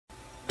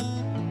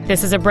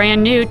This is a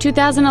brand new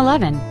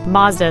 2011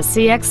 Mazda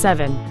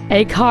CX-7,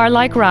 a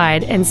car-like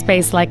ride and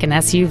space like an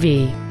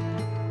SUV.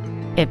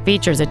 It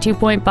features a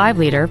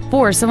 2.5-liter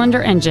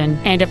four-cylinder engine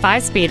and a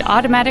 5-speed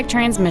automatic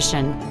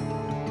transmission.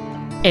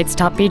 Its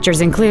top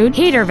features include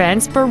heater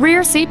vents for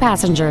rear seat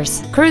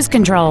passengers, cruise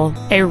control,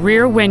 a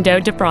rear window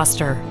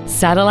defroster,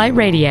 satellite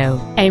radio,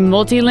 a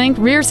multi-link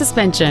rear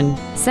suspension,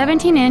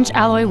 17-inch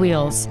alloy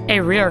wheels, a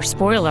rear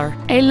spoiler,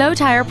 a low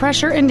tire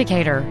pressure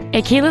indicator,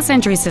 a keyless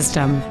entry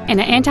system, and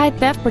an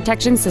anti-theft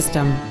protection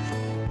system.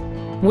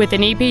 With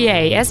an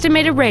EPA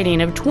estimated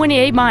rating of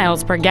 28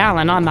 miles per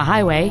gallon on the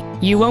highway,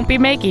 you won't be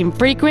making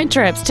frequent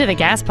trips to the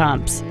gas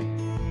pumps.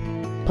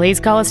 Please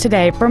call us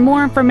today for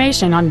more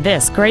information on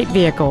this great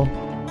vehicle.